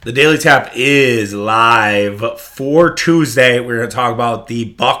The Daily Tap is live for Tuesday. We're going to talk about the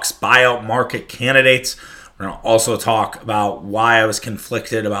Bucks buyout market candidates. We're going to also talk about why I was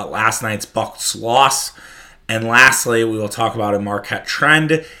conflicted about last night's Bucks loss. And lastly, we will talk about a Marquette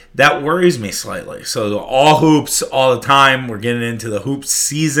trend that worries me slightly. So all hoops all the time. We're getting into the hoops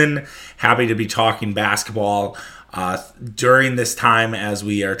season. Happy to be talking basketball during this time as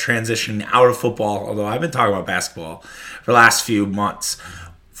we are transitioning out of football. Although I've been talking about basketball for the last few months.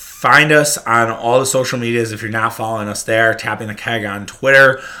 Find us on all the social medias if you're not following us there. Tapping the Keg on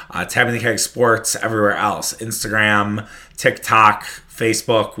Twitter, Tapping the Keg Sports everywhere else. Instagram, TikTok,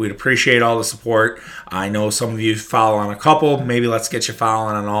 Facebook. We'd appreciate all the support. I know some of you follow on a couple. Maybe let's get you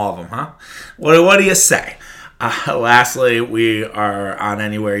following on all of them, huh? What do you say? Lastly, we are on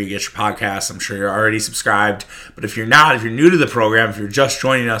anywhere you get your podcasts. I'm sure you're already subscribed. But if you're not, if you're new to the program, if you're just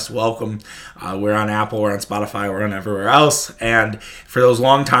joining us, welcome. We're on Apple, we're on Spotify, we're on everywhere else. And for those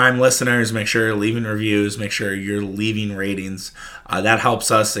long-time listeners, make sure you're leaving reviews. Make sure you're leaving ratings. That helps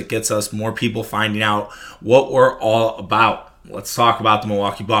us. It gets us more people finding out what we're all about. Let's talk about the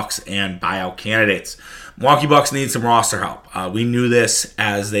Milwaukee Bucks and buyout candidates. Milwaukee Bucks need some roster help. We knew this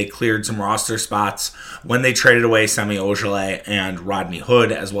as they cleared some roster spots when they traded away Semi Ojeleye and Rodney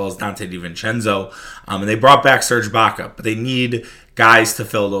Hood, as well as Dante DiVincenzo. And they brought back Serge Ibaka, but they need guys to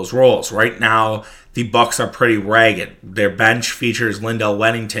fill those roles. Right now, the Bucks are pretty ragged. Their bench features Lindell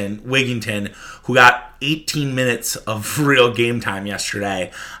Wigginton, who got 18 minutes of real game time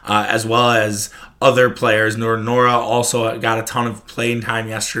yesterday, as well as other players. Nora also got a ton of playing time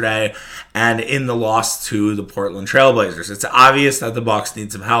yesterday, and in the loss to the Portland Trailblazers. It's obvious that the Bucks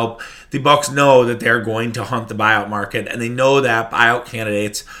need some help. The Bucks know that they're going to hunt the buyout market, and they know that buyout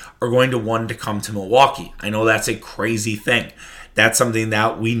candidates are going to want to come to Milwaukee. I know that's a crazy thing. That's something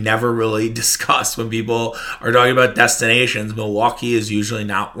that we never really discuss when people are talking about destinations. Milwaukee is usually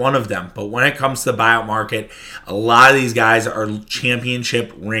not one of them. But when it comes to the buyout market, a lot of these guys are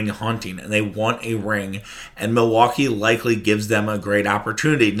championship ring hunting, and they want a ring. And Milwaukee likely gives them a great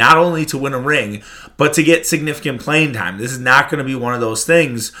opportunity, not only to win a ring, but to get significant playing time. This is not going to be one of those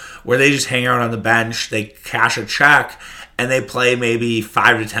things where they just hang out on the bench, they cash a check, and they play maybe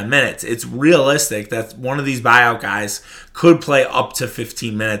 5 to 10 minutes. It's realistic that one of these buyout guys could play up to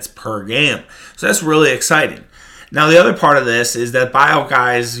 15 minutes per game. So that's really exciting. Now, the other part of this is that buyout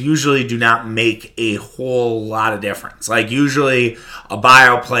guys usually do not make a whole lot of difference. Like, usually a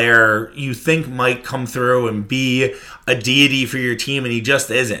buyout player you think might come through and be a deity for your team, and he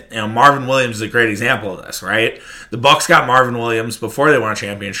just isn't. You know, Marvin Williams is a great example of this, right? The Bucks got Marvin Williams before they won a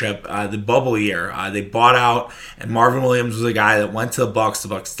championship, the bubble year. They bought out, and Marvin Williams was a guy that went to the Bucks. The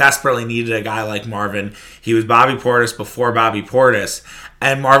Bucks desperately needed a guy like Marvin. He was Bobby Portis before Bobby Portis,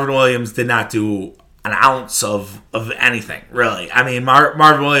 and Marvin Williams did not do an ounce of anything, really. I mean,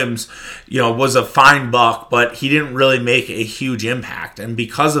 Marvin Williams, was a fine Buck, but he didn't really make a huge impact. And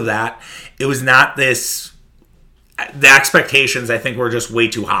because of that, it was not this. The expectations, I think, were just way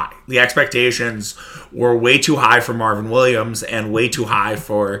too high. The expectations were way too high for Marvin Williams and way too high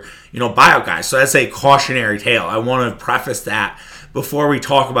for, buyout guys. So that's a cautionary tale. I want to preface that before we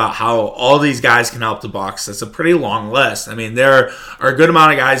talk about how all these guys can help the Bucks. It's a pretty long list. I mean, there are a good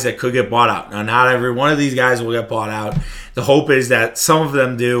amount of guys that could get bought out. Now, not every one of these guys will get bought out. The hope is that some of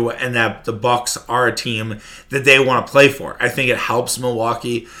them do, and that the Bucks are a team that they want to play for. I think it helps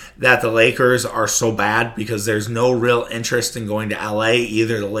Milwaukee that the Lakers are so bad because there's no real interest in going to LA,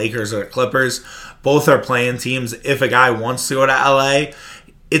 either the Lakers or the Clippers. Both are playing teams. If a guy wants to go to LA,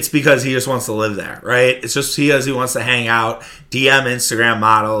 it's because he just wants to live there, right? It's just because he wants to hang out, DM Instagram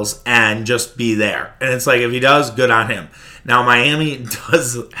models, and just be there. And it's like, if he does, good on him. Now, Miami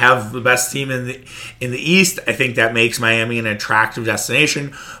does have the best team in the East. I think that makes Miami an attractive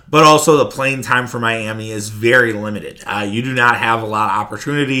destination, but also the playing time for Miami is very limited. You do not have a lot of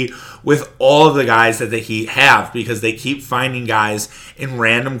opportunity with all of the guys that they have because they keep finding guys in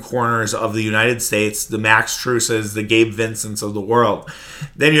random corners of the United States, the Max Struses, the Gabe Vincents of the world.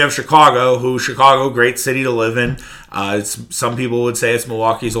 Then you have Chicago, great city to live in. Some people would say it's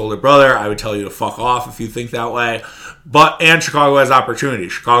Milwaukee's older brother. I would tell you to fuck off if you think that way. And Chicago has opportunity.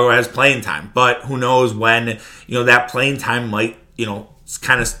 Chicago has playing time. But who knows when, that playing time might,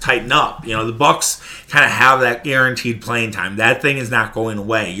 kind of tighten up. The Bucks kind of have that guaranteed playing time. That thing is not going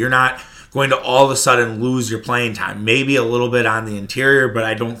away. You're not going to all of a sudden lose your playing time. Maybe a little bit on the interior, but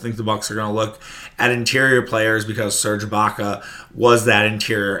I don't think the Bucks are going to look at interior players because Serge Ibaka was that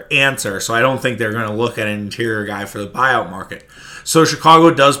interior answer. So I don't think they're going to look at an interior guy for the buyout market. So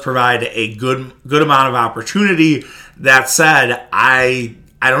Chicago does provide a good amount of opportunity. That said, I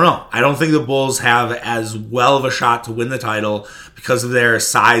I don't know. I don't think the Bulls have as well of a shot to win the title because of their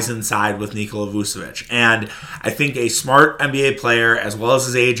size inside with Nikola Vucevic. And I think a smart NBA player, as well as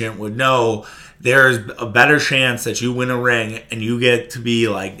his agent, would know there's a better chance that you win a ring and you get to be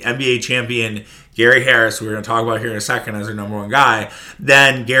like NBA champion Gary Harris, who we're going to talk about here in a second as our number one guy,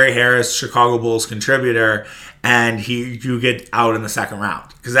 than Gary Harris, Chicago Bulls contributor, and you get out in the second round.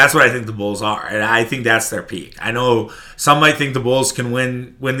 Because that's what I think the Bulls are, and I think that's their peak. I know some might think the Bulls can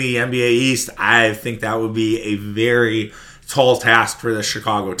win the NBA East. I think that would be a very tall task for the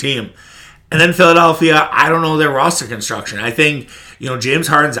Chicago team. And then Philadelphia, I don't know their roster construction. I think, James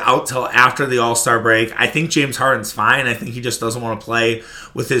Harden's out till after the All-Star break. I think James Harden's fine. I think he just doesn't want to play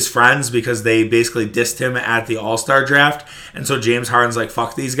with his friends because they basically dissed him at the All-Star draft. And so James Harden's like,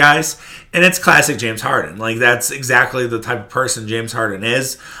 fuck these guys. And it's classic James Harden. Like, that's exactly the type of person James Harden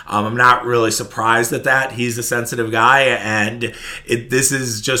is. I'm not really surprised at that. He's a sensitive guy, and this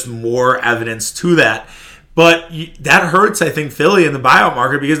is just more evidence to that. But that hurts, I think, Philly in the buyout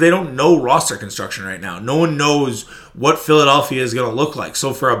market because they don't know roster construction right now. No one knows what Philadelphia is going to look like.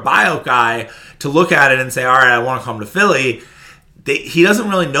 So for a buyout guy to look at it and say, all right, I want to come to Philly, he doesn't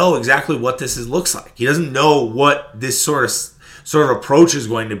really know exactly what this looks like. He doesn't know what this sort of approach is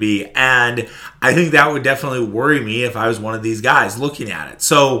going to be. And I think that would definitely worry me if I was one of these guys looking at it.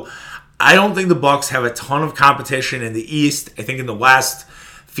 So I don't think the Bucks have a ton of competition in the East. I think in the West,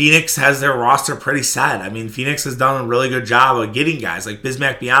 Phoenix has their roster pretty set. I mean, Phoenix has done a really good job of getting guys. Like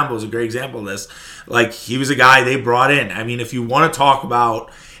Bismack Biyombo is a great example of this. Like, he was a guy they brought in. I mean, if you want to talk about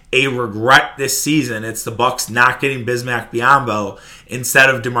a regret this season, it's the Bucks not getting Bismack Biyombo instead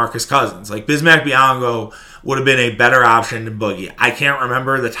of DeMarcus Cousins. Like, Bismack Biyombo would have been a better option than Boogie. I can't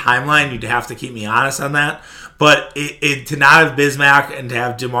remember the timeline. You'd have to keep me honest on that. But to not have Bismack and to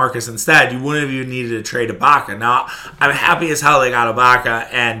have DeMarcus instead, you wouldn't have even needed to trade Ibaka. Now, I'm happy as hell they got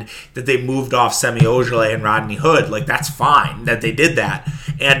Ibaka and that they moved off Semi Ojeleye and Rodney Hood. Like, that's fine that they did that.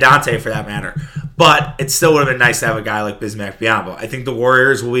 And Dante, for that matter. But it still would have been nice to have a guy like Bismack Biyombo. I think the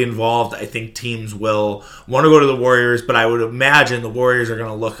Warriors will be involved. I think teams will want to go to the Warriors, but I would imagine the Warriors are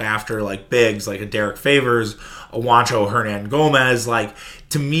going to look after like bigs, like a Derek Favors, a Juancho Hernan Gomez. Like,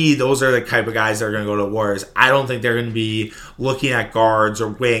 to me, those are the type of guys that are going to go to the Warriors. I don't think they're going to be looking at guards or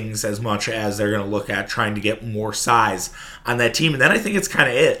wings as much as they're going to look at trying to get more size on that team. And then I think it's kind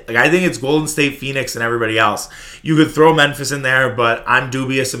of it. Like, I think it's Golden State, Phoenix, and everybody else. You could throw Memphis in there, but I'm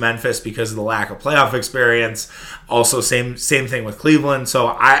dubious of Memphis because of the lack of playoff experience. Also, same thing with Cleveland.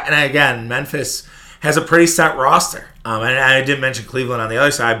 So, again, Memphis has a pretty set roster. And I didn't mention Cleveland on the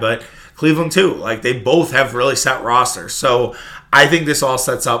other side, but Cleveland too. Like, they both have really set rosters. So I think this all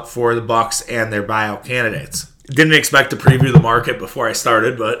sets up for the Bucks and their buyout candidates. Didn't expect to preview the market before I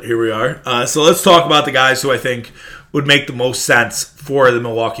started, but here we are. So let's talk about the guys who I think would make the most sense for the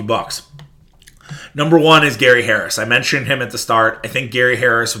Milwaukee Bucks. Number one is Gary Harris. I mentioned him at the start. I think Gary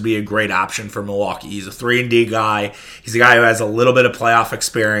Harris would be a great option for Milwaukee. He's a 3-and-D guy. He's a guy who has a little bit of playoff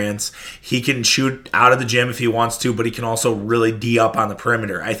experience. He can shoot out of the gym if he wants to, but he can also really D up on the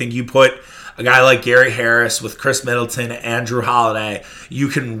perimeter. I think you put a guy like Gary Harris with Chris Middleton and Drew Holiday, you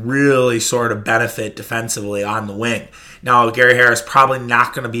can really sort of benefit defensively on the wing. Now, Gary Harris probably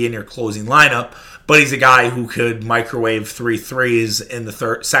not going to be in your closing lineup, but he's a guy who could microwave 3 threes in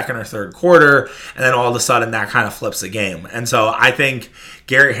the second or third quarter, and then all of a sudden that kind of flips the game. And so I think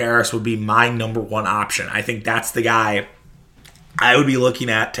Gary Harris would be my number one option. I think that's the guy I would be looking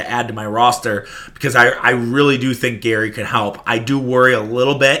at to add to my roster because I really do think Gary could help. I do worry a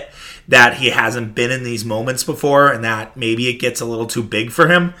little bit that he hasn't been in these moments before and that maybe it gets a little too big for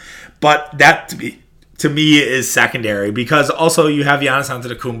him. But that, to me, is secondary because also you have Giannis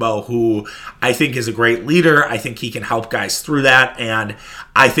Antetokounmpo, who I think is a great leader. I think he can help guys through that, and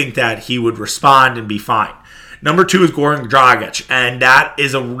I think that he would respond and be fine. Number two is Goran Dragic, and that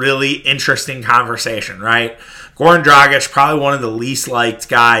is a really interesting conversation, right? Goran Dragic, probably one of the least liked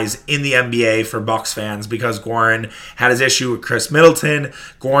guys in the NBA for Bucks fans because Goran had his issue with Chris Middleton.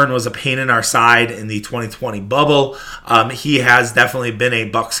 Goran was a pain in our side in the 2020 bubble. He has definitely been a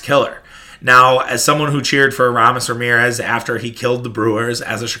Bucks killer. Now, as someone who cheered for Ramos Ramirez after he killed the Brewers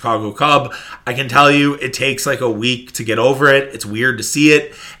as a Chicago Cub, I can tell you it takes like a week to get over it. It's weird to see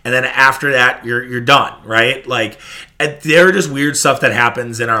it. And then after that, you're done, right? Like, there are just weird stuff that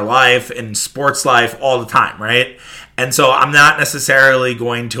happens in our life, in sports life, all the time, right? And so I'm not necessarily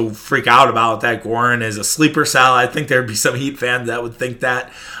going to freak out about that Goran is a sleeper cell. I think there'd be some Heat fans that would think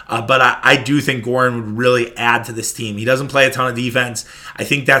that. But I do think Goran would really add to this team. He doesn't play a ton of defense. I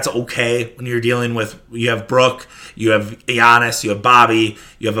think that's okay when you're dealing with, you have Brook, you have Giannis, you have Bobby,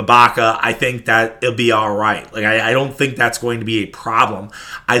 you have Ibaka. I think that it'll be all right. Like, I don't think that's going to be a problem.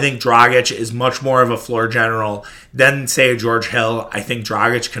 I think Dragic is much more of a floor general than, say, George Hill. I think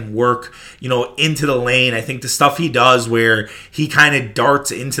Dragic can work, into the lane. I think the stuff he does where he kind of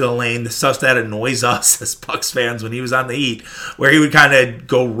darts into the lane, the stuff that annoys us as Bucks fans when he was on the Heat, where he would kind of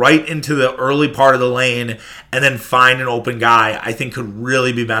go right into the early part of the lane and then find an open guy, I think could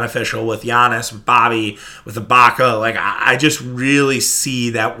really be beneficial with Giannis, with Bobby, with Ibaka. Like, I just really see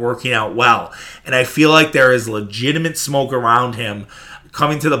that working out well. And I feel like there is legitimate smoke around him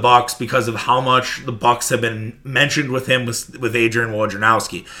coming to the Bucks because of how much the Bucks have been mentioned with him with Adrian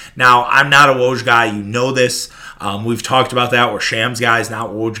Wojnarowski. Now, I'm not a Woj guy. You know this. We've talked about that. We're Shams guys,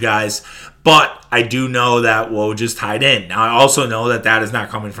 not Woj guys. But I do know that Woj is tied in. Now, I also know that is not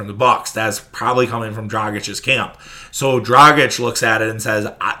coming from the Bucks. That's probably coming from Dragic's camp. So Dragic looks at it and says,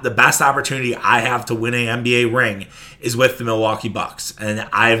 the best opportunity I have to win an NBA ring is with the Milwaukee Bucks. And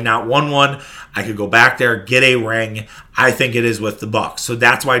I have not won one. I could go back there, get a ring. I think it is with the Bucks. So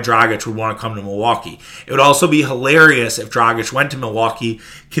that's why Dragic would want to come to Milwaukee. It would also be hilarious if Dragic went to Milwaukee,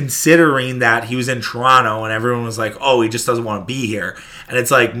 considering that he was in Toronto and everyone was like, oh, he just doesn't want to be here. And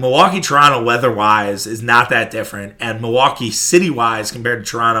it's like, Milwaukee, Toronto, weather-wise, is not that different. And Milwaukee, city-wise, compared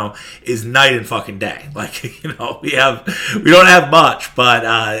to Toronto, is night and fucking day. Like, we don't have much,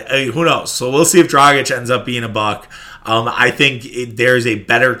 but who knows? So we'll see if Dragic ends up being a Buck. I think there's a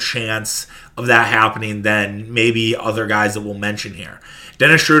better chance of that happening than maybe other guys that we'll mention here.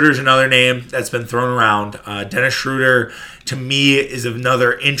 Dennis Schroeder is another name that's been thrown around. Dennis Schroeder, to me, is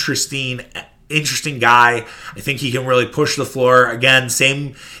another interesting guy. I think he can really push the floor. Again,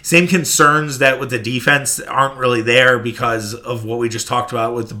 same concerns that with the defense aren't really there because of what we just talked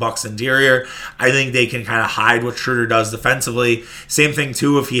about with the Bucks interior. I think they can kind of hide what Schroeder does defensively. Same thing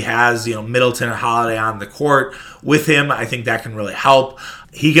too if he has Middleton and Holiday on the court with him. I think that can really help.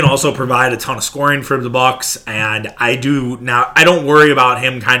 He can also provide a ton of scoring for the Bucks, and I don't worry about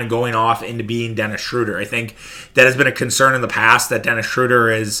him kind of going off into being Dennis Schroeder. I think that has been a concern in the past that Dennis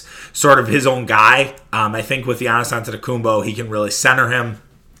Schroeder is sort of his own guy. I think with Giannis Antetokounmpo, he can really center him.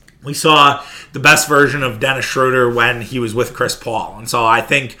 We saw the best version of Dennis Schroeder when he was with Chris Paul, and so I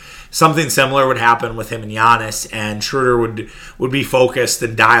think something similar would happen with him and Giannis, and Schroeder would be focused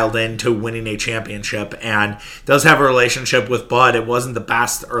and dialed into winning a championship, and does have a relationship with Bud. It wasn't the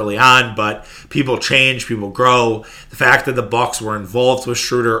best early on, but people change, people grow. The fact that the Bucks were involved with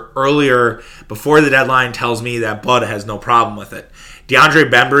Schroeder earlier before the deadline tells me that Bud has no problem with it.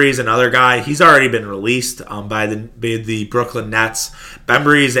 DeAndre Bembry is another guy. He's already been released by the Brooklyn Nets.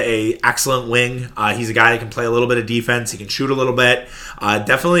 Bembry is an excellent wing. He's a guy that can play a little bit of defense. He can shoot a little bit.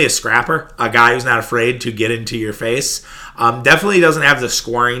 Definitely a scrapper, a guy who's not afraid to get into your face. Definitely doesn't have the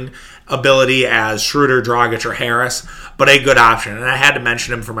scoring ability as Schroeder, Dragic, or Harris, but a good option. And I had to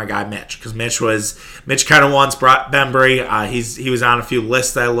mention him for my guy Mitch, because Mitch kind of wants Bembry. He was on a few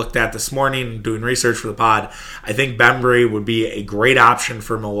lists that I looked at this morning doing research for the pod. I think Bembry would be a great option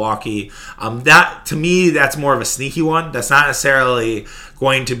for Milwaukee. That, to me, that's more of a sneaky one. That's not necessarily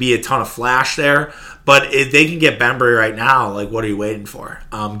going to be a ton of flash there. But if they can get Bembry right now, like, what are you waiting for?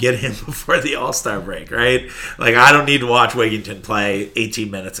 Get him before the All-Star break, right? Like, I don't need to watch Wigginton play 18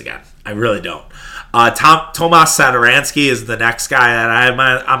 minutes again. I really don't. Tomas Satoransky is the next guy that I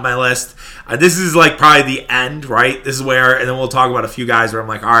have on my list. This is like probably the end, right? This is where, and then we'll talk about a few guys where I'm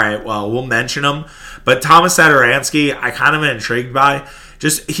like, all right, well, we'll mention them. But Tomas Satoransky, I kind of am intrigued by.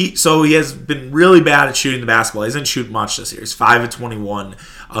 He has been really bad at shooting the basketball. He doesn't shoot much this year. He's 5 of 21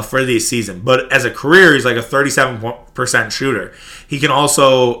 for the season. But as a career, he's like a 37% shooter. He can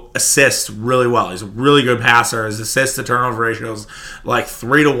also assist really well. He's a really good passer. His assist to turnover ratio is like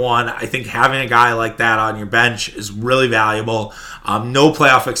 3-1. I think having a guy like that on your bench is really valuable. No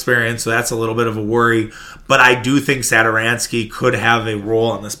playoff experience, so that's a little bit of a worry. But I do think Satoransky could have a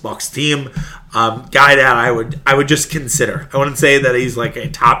role on this Bucks team. Guy that I would just consider. I wouldn't say that he's like a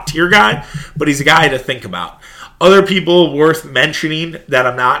top tier guy, but he's a guy to think about. Other people worth mentioning that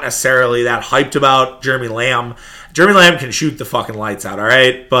I'm not necessarily that hyped about, Jeremy Lamb. Jeremy Lamb can shoot the fucking lights out, all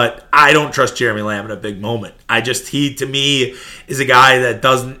right? But I don't trust Jeremy Lamb in a big moment. He, to me, is a guy that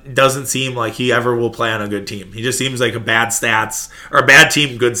doesn't seem like he ever will play on a good team. He just seems like a bad stats, or a bad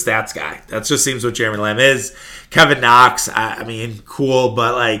team, good stats guy. That just seems what Jeremy Lamb is. Kevin Knox, I mean, cool,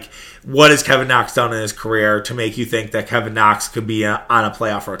 but like, what has Kevin Knox done in his career to make you think that Kevin Knox could be on a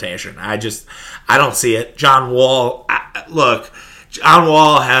playoff rotation? I don't see it. John Wall, look, John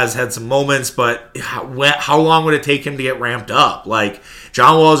Wall has had some moments, but how long would it take him to get ramped up? Like,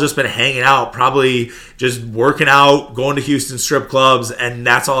 John Wall's just been hanging out, probably just working out, going to Houston strip clubs, and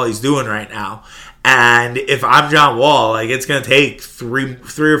that's all he's doing right now. And if I'm John Wall, like, it's going to take three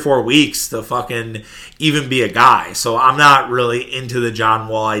or 4 weeks to fucking even be a guy. So I'm not really into the John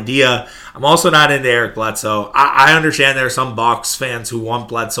Wall idea. I'm also not into Eric Bledsoe. I understand there are some Bucks fans who want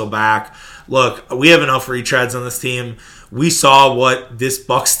Bledsoe back. Look, we have enough retreads on this team. We saw what this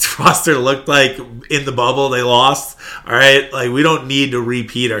Bucks roster looked like in the bubble they lost. All right, like, we don't need to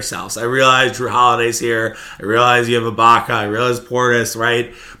repeat ourselves. I realize Drew Holiday's here. I realize you have Ibaka. I realize Portis,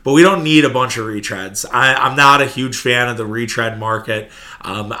 right? But we don't need a bunch of retreads. I'm not a huge fan of the retread market.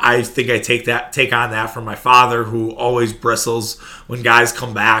 I think I take on that from my father, who always bristles when guys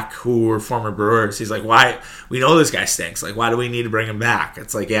come back who were former Brewers. He's like, why? We know this guy stinks. Like, why do we need to bring him back?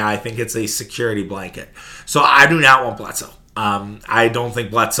 It's like, yeah, I think it's a security blanket. So I do not want Bledsoe. I don't think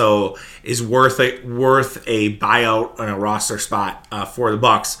Bledsoe is worth a buyout on a roster spot for the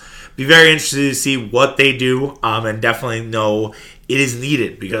Bucks. Be very interested to see what they do, and definitely know it is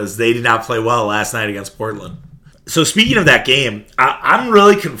needed because they did not play well last night against Portland. So speaking of that game, I'm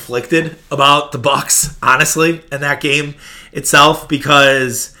really conflicted about the Bucks, honestly, in that game itself,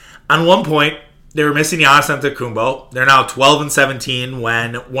 because on one point they were missing Giannis Antetokounmpo. They're now 12-17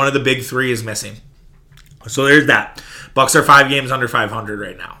 when one of the big three is missing. So there's that. Bucks are 5 games under 500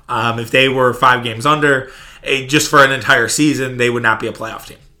 right now. If they were 5 games under, just for an entire season, they would not be a playoff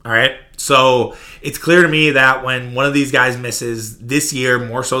team. All right? So it's clear to me that when one of these guys misses this year,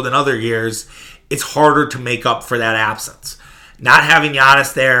 more so than other years, it's harder to make up for that absence. Not having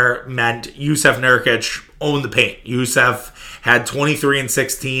Giannis there meant Jusuf Nurkic owned the paint. Jusuf had 23 and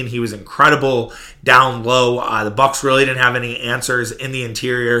 16. He was incredible down low. The Bucks really didn't have any answers in the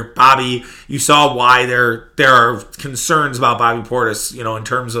interior. Bobby, you saw why there are concerns about Bobby Portis, in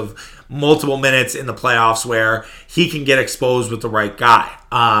terms of multiple minutes in the playoffs where he can get exposed with the right guy.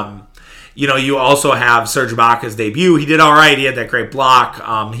 You also have Serge Ibaka's debut. He did all right. He had that great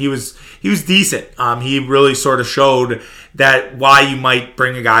block. He was decent. He really sort of showed that why you might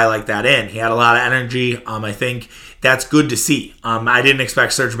bring a guy like that in. He had a lot of energy. I think that's good to see. I didn't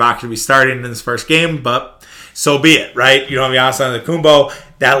expect Serge Ibaka to be starting in this first game, but so be it, right? You don't have Giannis Antetokounmpo.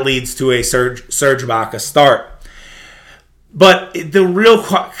 That leads to a Serge Ibaka start. But the real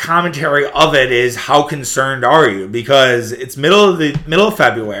commentary of it is, how concerned are you? Because it's middle of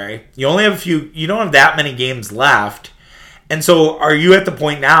February. You only have you don't have that many games left. And so are you at the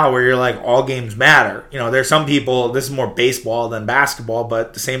point now where you're like, all games matter? There's some people, this is more baseball than basketball,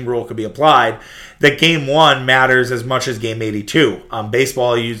 but the same rule could be applied, that game 1 matters as much as game 82.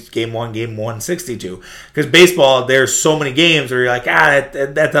 Baseball, you use game 162. Because baseball, there's so many games where you're like,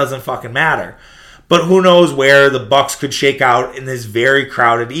 that doesn't fucking matter. But who knows where the Bucks could shake out in this very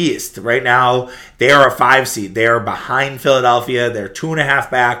crowded East. Right now, they are a 5 seed. They are behind Philadelphia. They're 2.5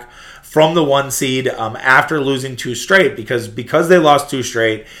 back from the 1 seed after losing 2 straight. Because they lost 2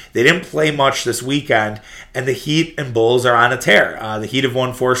 straight, they didn't play much this weekend. And the Heat and Bulls are on a tear. The Heat have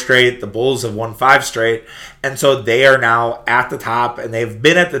won 4 straight. The Bulls have won 5 straight. And so they are now at the top. And they've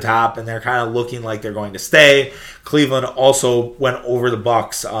been at the top. And they're kind of looking like they're going to stay. Cleveland also went over the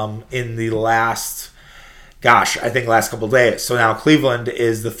Bucks in the last couple of days. So now Cleveland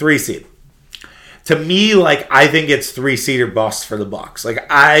is the 3 seed. To me, I think it's 3 seed or bust for the Bucks.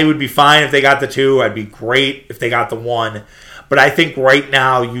 I would be fine if they got the 2. I'd be great if they got the 1. But I think right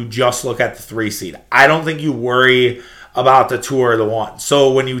now you just look at the 3 seed. I don't think you worry about the 2 or the 1.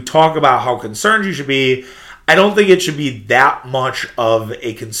 So when you talk about how concerned you should be, I don't think it should be that much of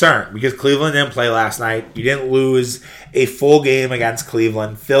a concern, because Cleveland didn't play last night. You didn't lose a full game against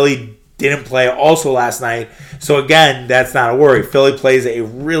Cleveland. Philly didn't play also last night. So again, that's not a worry. Philly plays a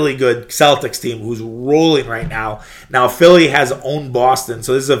really good Celtics team who's rolling right now. Now, Philly has owned Boston,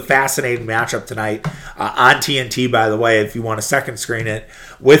 so this is a fascinating matchup tonight on TNT, by the way, if you want to second screen it,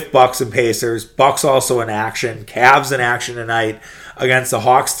 with Bucks and Pacers. Bucks also in action. Cavs in action tonight against the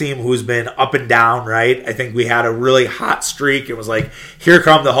Hawks team, who's been up and down, right? I think we had a really hot streak. It was like, here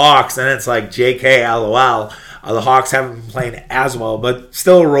come the Hawks, and it's like, JK, LOL. The Hawks haven't been playing as well, but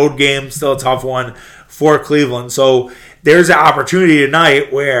still a road game, still a tough one for Cleveland. So there's an opportunity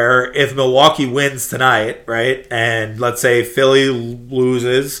tonight where if Milwaukee wins tonight, right, and let's say Philly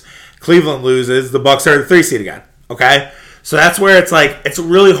loses, Cleveland loses, the Bucks are the 3 seed again, okay? So that's where it's it's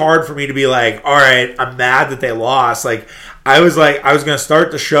really hard for me to be like, all right, I'm mad that they lost. I was going to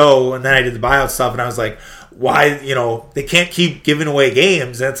start the show, and then I did the buyout stuff, and I was like, why, they can't keep giving away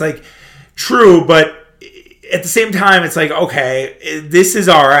games. And it's like, true, but at the same time, it's like, okay, this is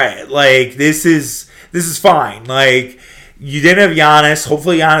all right. Like, this is fine. Like, you didn't have Giannis.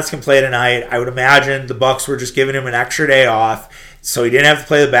 Hopefully Giannis can play tonight. I would imagine the Bucks were just giving him an extra day off, so he didn't have to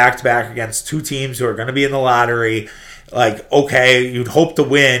play the back-to-back against two teams who are going to be in the lottery. Like, okay, you'd hope to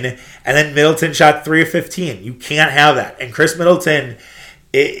win. And then Middleton shot 3 of 15. You can't have that. And Chris Middleton,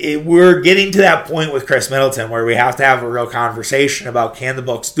 we're getting to that point with Chris Middleton where we have to have a real conversation about, can the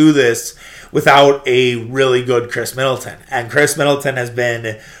Bucks do this without a really good Chris Middleton? And Chris Middleton has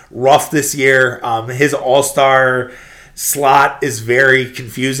been rough this year. His all-star slot is very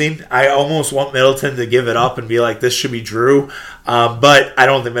confusing. I almost want Middleton to give it up and be like, this should be Drew. But I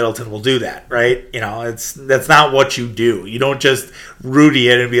don't think Middleton will do that, right? That's not what you do. You don't just Rudy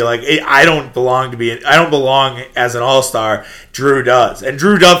it and be like, hey, I don't belong as an all-star. Drew does. And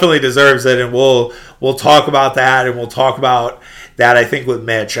Drew definitely deserves it, and we'll talk about that, and we'll talk about that, I think, with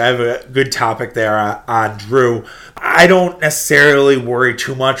Mitch. I have a good topic there on Drew. I don't necessarily worry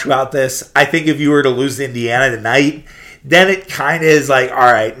too much about this. I think if you were to lose to Indiana tonight, then it kind of is like, all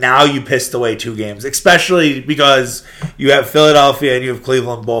right, now you pissed away 2 games, especially because you have Philadelphia and you have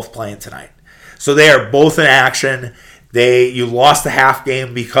Cleveland both playing tonight. So they are both in action. You lost a half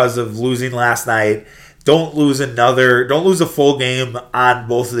game because of losing last night. Don't lose a full game on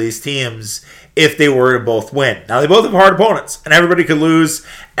both of these teams if they were to both win. Now, they both have hard opponents, and everybody could lose,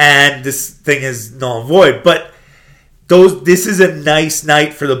 and this thing is null and void. But this is a nice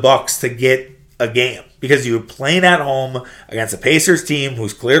night for the Bucks to get a game, because you're playing at home against a Pacers team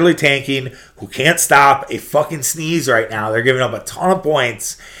who's clearly tanking, who can't stop a fucking sneeze right now. They're giving up a ton of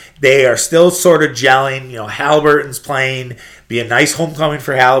points. They are still sort of gelling. Halliburton's playing. Be a nice homecoming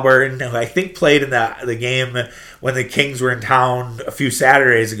for Halliburton, who I think played in the game when the Kings were in town a few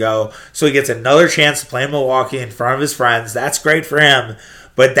Saturdays ago. So he gets another chance to play in Milwaukee in front of his friends. That's great for him.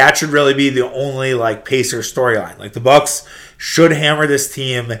 But that should really be the only Pacers storyline. The Bucks should hammer this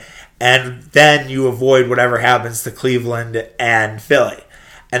team, and then you avoid whatever happens to Cleveland and Philly.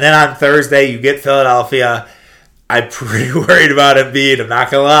 And then on Thursday, you get Philadelphia. I'm pretty worried about Embiid. I'm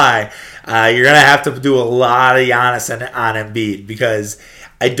not going to lie. You're going to have to do a lot of Giannis on Embiid, because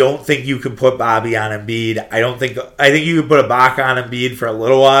I don't think you can put Bobby on Embiid. I think you can put Ibaka on Embiid for a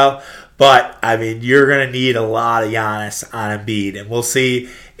little while. But, you're going to need a lot of Giannis on Embiid. And we'll see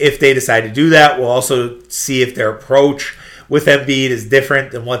if they decide to do that. We'll also see if their approach with Embiid is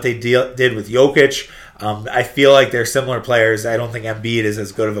different than what they did with Jokic. I feel like they're similar players. I don't think Embiid is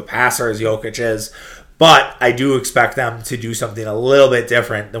as good of a passer as Jokic is. But I do expect them to do something a little bit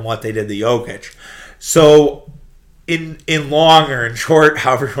different than what they did to Jokic. So, in long or in short,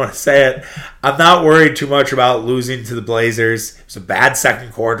 however you want to say it, I'm not worried too much about losing to the Blazers. It was a bad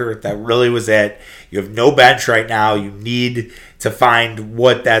second quarter. That really was it. You have no bench right now. You need to find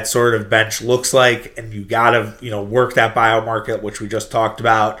what that sort of bench looks like, and you got to work that buyout market, which we just talked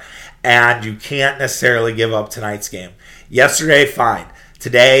about, and you can't necessarily give up tonight's game. Yesterday, fine.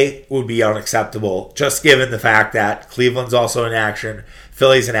 Today would be unacceptable, just given the fact that Cleveland's also in action,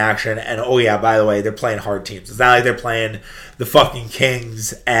 Philly's in action, and oh yeah, by the way, they're playing hard teams. It's not like they're playing the fucking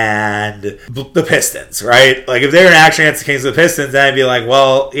Kings and the Pistons, right? If they're in action against the Kings and the Pistons, then I'd be like,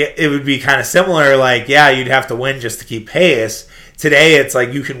 well, it would be kind of similar. Yeah, you'd have to win just to keep pace. Today, it's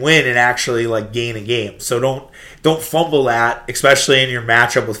you can win and actually gain a game. So don't fumble that, especially in your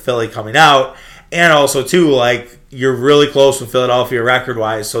matchup with Philly coming out. And also, too, you're really close with Philadelphia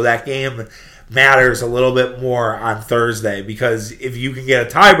record-wise, so that game matters a little bit more on Thursday, because if you can get a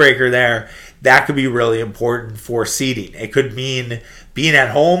tiebreaker there, that could be really important for seeding. It could mean being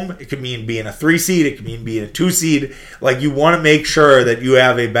at home. It could mean being a 3 seed. It could mean being a 2 seed. You want to make sure that you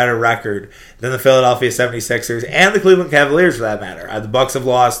have a better record than the Philadelphia 76ers and the Cleveland Cavaliers, for that matter. The Bucks have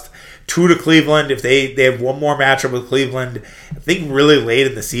lost 2 to Cleveland. If they have one more matchup with Cleveland, I think really late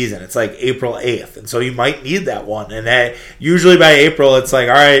in the season. It's April 8th. And so you might need that one. And usually by April, it's all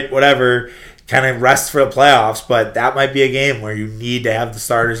right, whatever, kind of rest for the playoffs. But that might be a game where you need to have the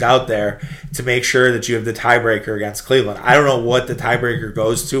starters out there to make sure that you have the tiebreaker against Cleveland. I don't know what the tiebreaker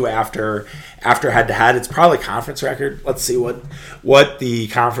goes to after head-to-head. It's probably conference record. Let's see what the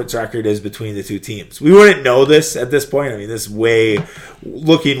conference record is between the two teams. We wouldn't know this at this point. This is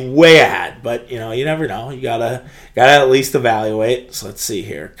looking way ahead, but you never know. You gotta at least evaluate. So let's see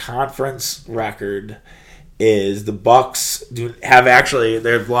here. Conference record is the Bucks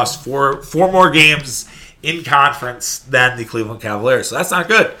they've lost four more games in conference than the Cleveland Cavaliers. So that's not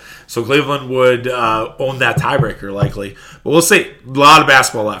good. So Cleveland would own that tiebreaker likely. But we'll see. A lot of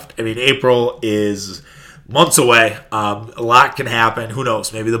basketball left. April is months away. A lot can happen. Who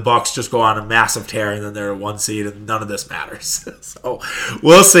knows? Maybe the Bucks just go on a massive tear and then they're a 1 seed and none of this matters. So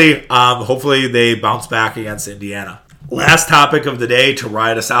we'll see. Hopefully they bounce back against Indiana. Last topic of the day to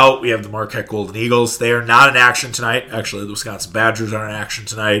ride us out, we have the Marquette Golden Eagles. They are not in action tonight. Actually, the Wisconsin Badgers are in action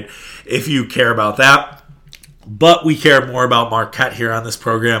tonight, if you care about that. But we care more about Marquette here on this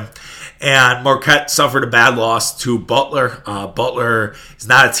program. And Marquette suffered a bad loss to Butler. Butler is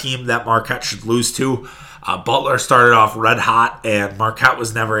not a team that Marquette should lose to. Butler started off red hot, and Marquette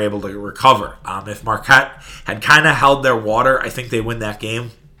was never able to recover. If Marquette had kind of held their water, I think they win that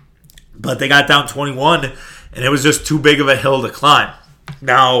game. But they got down 21, and it was just too big of a hill to climb.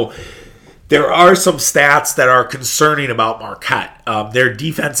 Now, there are some stats that are concerning about Marquette. Their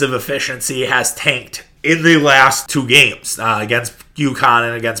defensive efficiency has tanked in the last 2 games against UConn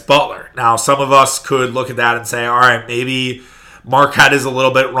and against Butler. Now, some of us could look at that and say, all right, maybe Marquette is a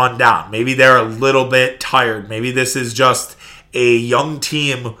little bit run down. Maybe they're a little bit tired. Maybe this is just a young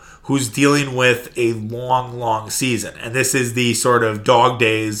team who's dealing with a long, long season. And this is the sort of dog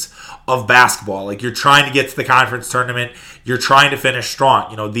days of basketball. Like, you're trying to get to the conference tournament. You're trying to finish strong.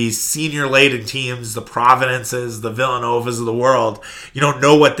 You know, these senior-laden teams, the Providences, the Villanovas of the world,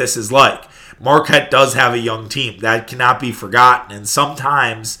 know what this is like. Marquette does have a young team. That cannot be forgotten. And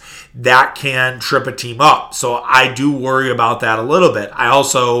sometimes that can trip a team up. So I do worry about that a little bit. I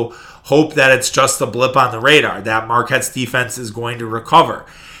also hope that it's just a blip on the radar, that Marquette's defense is going to recover.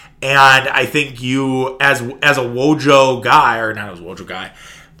 And I think you, as a Wojo guy, or not as a Wojo guy,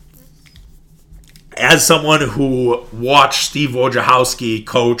 as someone who watched Steve Wojciechowski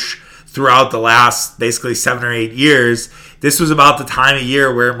coach throughout the last basically 7 or 8 years, this was about the time of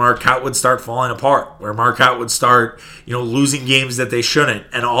year where Marquette would start falling apart, where Marquette would start, losing games that they shouldn't.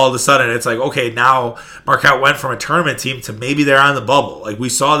 And all of a sudden, it's like, okay, now Marquette went from a tournament team to maybe they're on the bubble. Like, we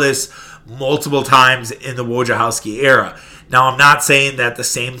saw this multiple times in the Wojciechowski era. Now, I'm not saying that the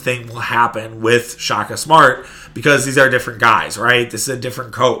same thing will happen with Shaka Smart, because these are different guys, right? This is a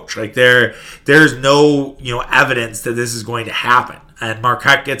different coach. Like, there's no, evidence that this is going to happen. And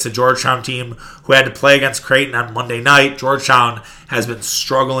Marquette gets a Georgetown team who had to play against Creighton on Monday night. Georgetown has been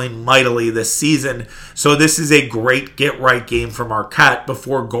struggling mightily this season. So this is a great get-right game for Marquette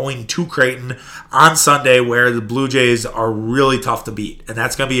before going to Creighton on Sunday, where the Blue Jays are really tough to beat. And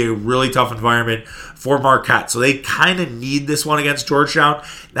that's going to be a really tough environment for Marquette. So they kind of need this one against Georgetown.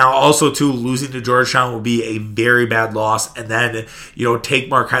 Now, also, too, losing to Georgetown will be a very bad loss. And then, take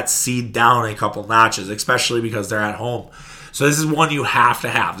Marquette's seed down a couple notches, especially because they're at home. So this is one you have to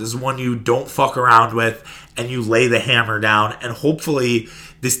have. This is one you don't fuck around with, and you lay the hammer down, and hopefully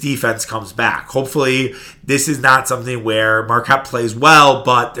this defense comes back. Hopefully this is not something where Marquette plays well,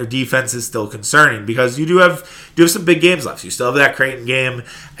 but their defense is still concerning, because you do have some big games left. You still have that Creighton game.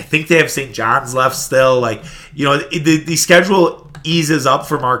 I think they have St. John's left still. The schedule eases up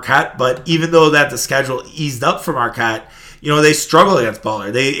for Marquette, but even though that the schedule eased up for Marquette, they struggled against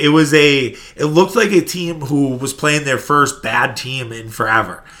Butler. It looked like a team who was playing their first bad team in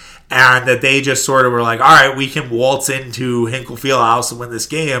forever. And that they just sort of were like, all right, we can waltz into Hinkle Fieldhouse and win this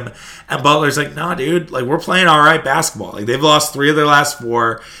game. And Butler's like, nah, dude, we're playing all right basketball. They've lost 3 of their last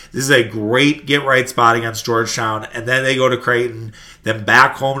 4. This is a great get-right spot against Georgetown. And then they go to Creighton, then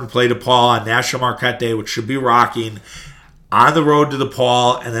back home and play DePaul on National Marquette Day, which should be rocking. On the road to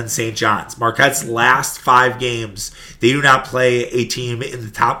DePaul, and then St. John's. Marquette's last 5 games, they do not play a team in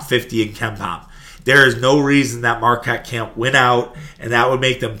the top 50 in KenPom. There is no reason that Marquette can't win out, and that would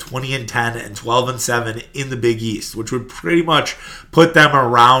make them 20-10 and 12-7 in the Big East, which would pretty much put them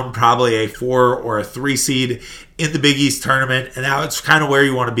around probably a 4 or a 3 seed in the Big East tournament, and that's kind of where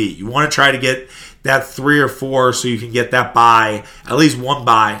you want to be. You want to try to get that 3 or 4 so you can get that bye, at least one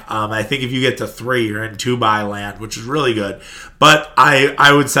bye. I think if you get to 3, you're in 2 bye land, which is really good. But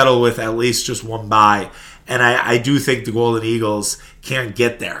I would settle with at least just one bye. And I do think the Golden Eagles can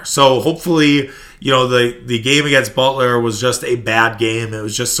get there. So hopefully, the game against Butler was just a bad game. It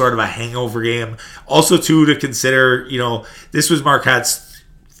was just sort of a hangover game. Also, too, to consider, this was Marquette's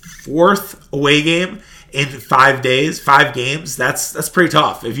 4th away game in 5 days, 5 games. That's pretty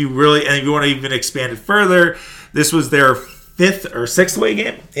tough. If you want to even expand it further, this was their 5th or 6th away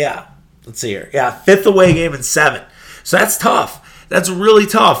game. Yeah, let's see here. Yeah, 5th away game in 7. So that's tough. That's really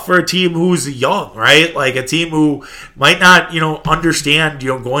tough for a team who's young, right? Like a team who might not, understand,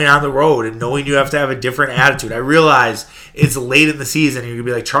 going on the road and knowing you have to have a different attitude. I realize it's late in the season and you can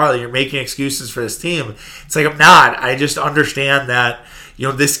be like, Charlie, you're making excuses for this team. It's like, I'm not. I just understand that,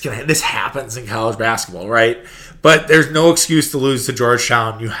 this happens in college basketball, right? But there's no excuse to lose to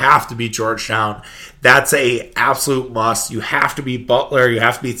Georgetown. You have to beat Georgetown. That's a absolute must. You have to beat Butler. You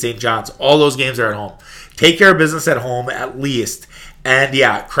have to beat St. John's. All those games are at home. Take care of business at home at least. And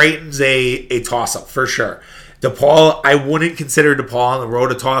yeah, Creighton's a toss-up for sure. DePaul, I wouldn't consider DePaul on the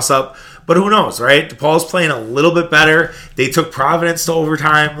road a toss-up. But who knows, right? DePaul's playing a little bit better. They took Providence to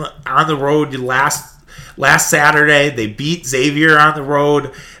overtime on the road last Saturday. They beat Xavier on the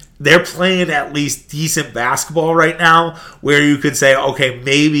road. They're playing at least decent basketball right now where you could say, okay,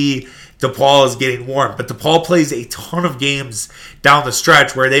 maybe DePaul is getting warm. But DePaul plays a ton of games down the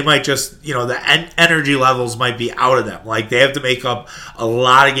stretch where they might just, the energy levels might be out of them. Like, they have to make up a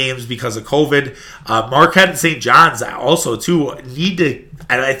lot of games because of COVID. Marquette and St. John's also, too, need to,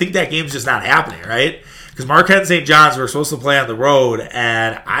 and I think that game's just not happening, right? Because Marquette and St. John's were supposed to play on the road,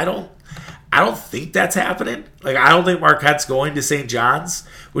 and I don't think that's happening. Like, I don't think Marquette's going to St. John's,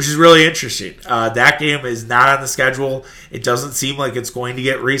 which is really interesting. That game is not on the schedule. It doesn't seem like it's going to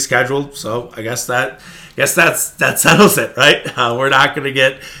get rescheduled. So I guess that settles it, right? We're not going to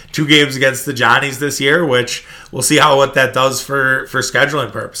get 2 games against the Johnnies this year, which we'll see what that does for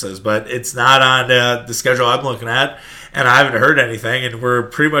scheduling purposes. But it's not on the schedule I'm looking at, and I haven't heard anything. And we're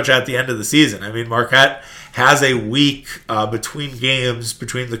pretty much at the end of the season. I mean, Marquette has a week between games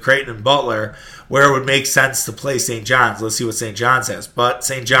between the Creighton and Butler where it would make sense to play St. John's. Let's see what St. John's has. But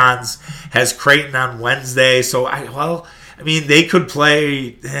St. John's has Creighton on Wednesday. So, they could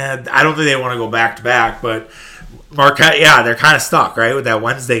play. I don't think they want to go back-to-back. But Marquette, they're kind of stuck, right, with that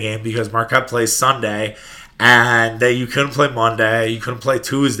Wednesday game because Marquette plays Sunday. And you couldn't play Monday. You couldn't play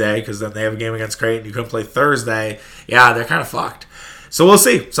Tuesday because then they have a game against Creighton. You couldn't play Thursday. Yeah, they're kind of fucked. So we'll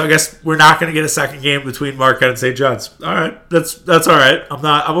see. So I guess we're not going to get a second game between Marquette and St. John's. All right, that's all right.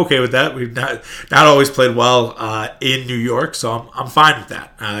 I'm okay with that. We've not always played well in New York, so I'm fine with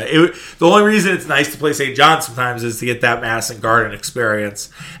that. The only reason it's nice to play St. John's sometimes is to get that Madison Garden experience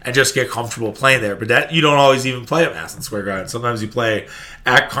and just get comfortable playing there. But that you don't always even play at Madison Square Garden. Sometimes you play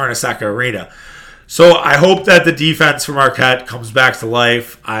at Carnesecca Arena. So I hope that the defense for Marquette comes back to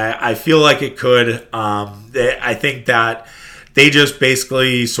life. I feel like it could. I think that they just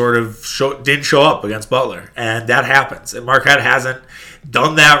basically sort of didn't show up against Butler, and that happens. And Marquette hasn't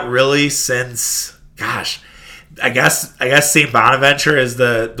done that really since, I guess St. Bonaventure is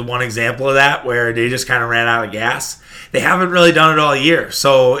the one example of that where they just kind of ran out of gas. They haven't really done it all year,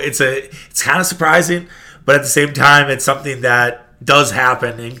 so it's kind of surprising, but at the same time, it's something that does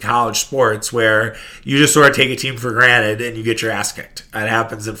happen in college sports where you just sort of take a team for granted and you get your ass kicked. It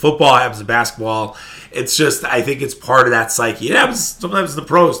happens in football, it happens in basketball. It's just, I think it's part of that psyche. It happens sometimes in the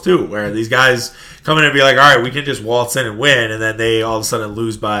pros too, where these guys come in and be like, all right, we can just waltz in and win, and then they all of a sudden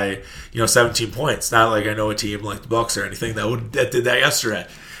lose by 17 points. Not like I know a team like the Bucks or anything that did that yesterday.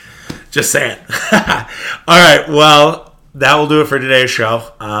 Just saying. All right, well, that will do it for today's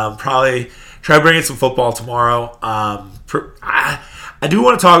show. Probably try bringing some football tomorrow. I do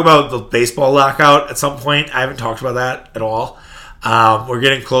want to talk about the baseball lockout at some point. I haven't talked about that at all. We're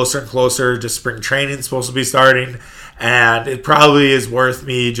getting closer and closer to spring training supposed to be starting, and it probably is worth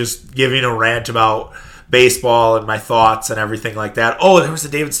me just giving a rant about baseball and my thoughts and everything like that. Oh, there was the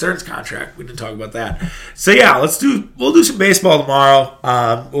David Stearns contract. We didn't talk about that. So yeah, we'll do some baseball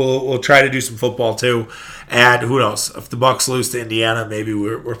tomorrow. We'll try to do some football too. And who knows? If the Bucks lose to Indiana, maybe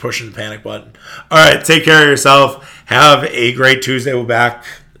we're pushing the panic button. All right, take care of yourself. Have a great Tuesday. We'll be back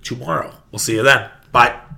tomorrow. We'll see you then. Bye.